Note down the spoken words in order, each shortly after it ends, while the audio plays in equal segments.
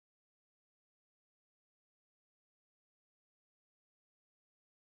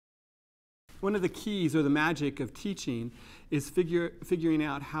One of the keys or the magic of teaching is figuring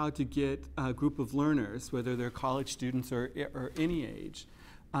out how to get a group of learners, whether they're college students or any age,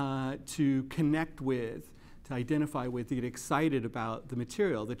 to connect with, to identify with, to get excited about the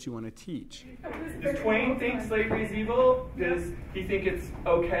material that you want to teach. Does Twain think slavery is evil? Does he think it's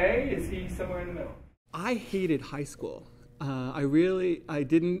okay? Is he somewhere in the middle? I hated high school. I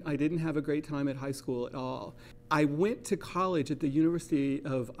didn't have a great time at high school at all. I went to college at the University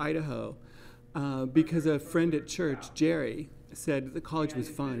of Idaho because a friend at church, Jerry, said the college was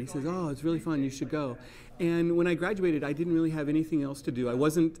fun. He says, "Oh, it's really fun, you should go." And when I graduated, I didn't really have anything else to do. I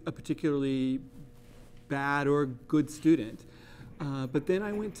wasn't a particularly bad or good student. But then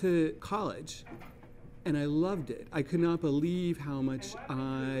I went to college, and I loved it. I could not believe how much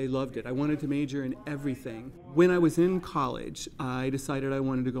I loved it. I wanted to major in everything. When I was in college, I decided I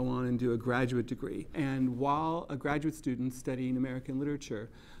wanted to go on and do a graduate degree. And while a graduate student studying American literature,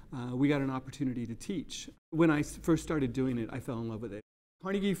 we got an opportunity to teach. When I first started doing it, I fell in love with it.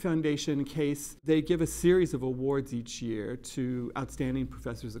 Carnegie Foundation case, they give a series of awards each year to outstanding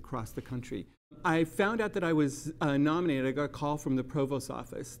professors across the country. I found out that I was nominated. I got a call from the provost's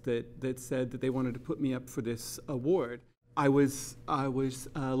office that said that they wanted to put me up for this award. I was a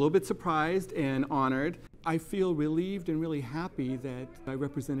little bit surprised and honored. I feel relieved and really happy that I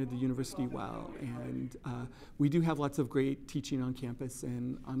represented the university well. And we do have lots of great teaching on campus,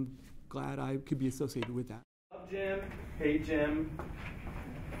 and I'm glad I could be associated with that. Love Jim, hate Jim,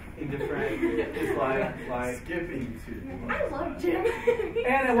 indifferent, dislike. Skipping to. I love Jim.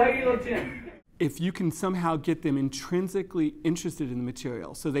 Anna, why do you love Jim? If you can somehow get them intrinsically interested in the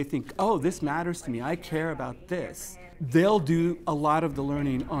material, so they think, oh, this matters to me, I care about this, they'll do a lot of the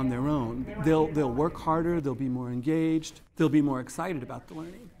learning on their own. They'll work harder, they'll be more engaged, they'll be more excited about the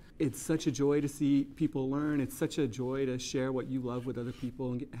learning. It's such a joy to see people learn. It's such a joy to share what you love with other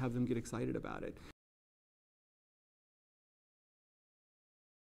people and have them get excited about it.